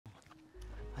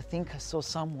think I saw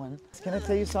someone. Can I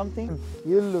tell you something?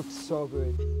 You look so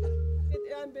good.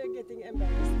 I'm getting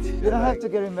embarrassed. You don't have to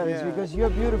get embarrassed because you're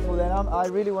beautiful and I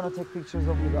really want to take pictures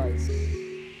of you guys.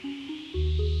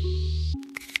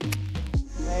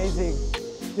 Amazing.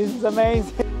 This is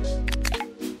amazing.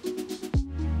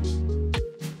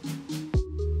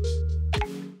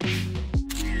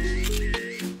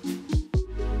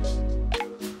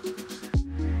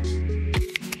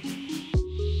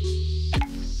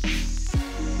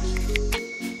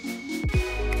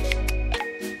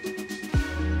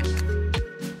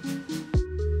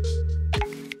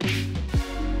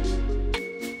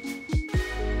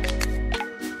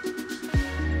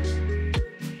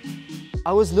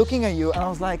 I was looking at you and I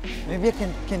was like, maybe I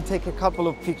can take a couple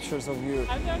of pictures of you.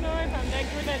 I don't know if I'm that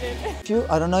good at it.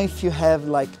 I don't know if you have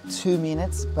like 2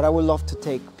 minutes, but I would love to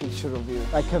take a picture of you.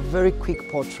 Like a very quick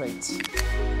portrait.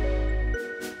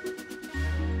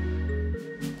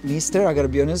 Mister, I gotta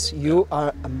be honest, you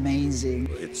are amazing.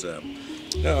 It's,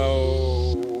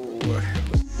 no.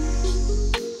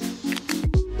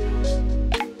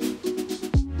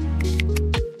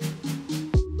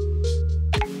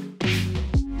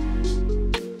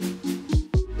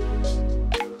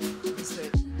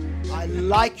 I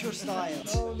like your style.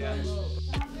 Oh, no.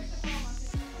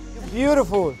 You're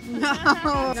beautiful.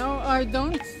 No, I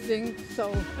don't think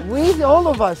so. We, all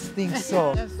of us think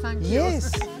so. Yes, thank you.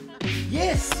 Yes.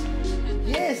 Yes.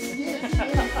 Yes, yes,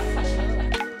 yes.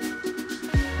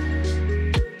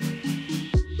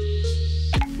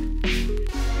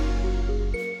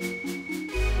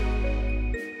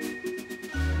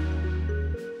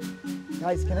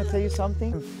 Guys, can I tell you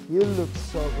something? You look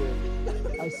so good.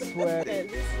 I swear.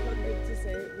 This is not good to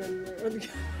say when we're on the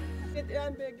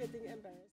I'm getting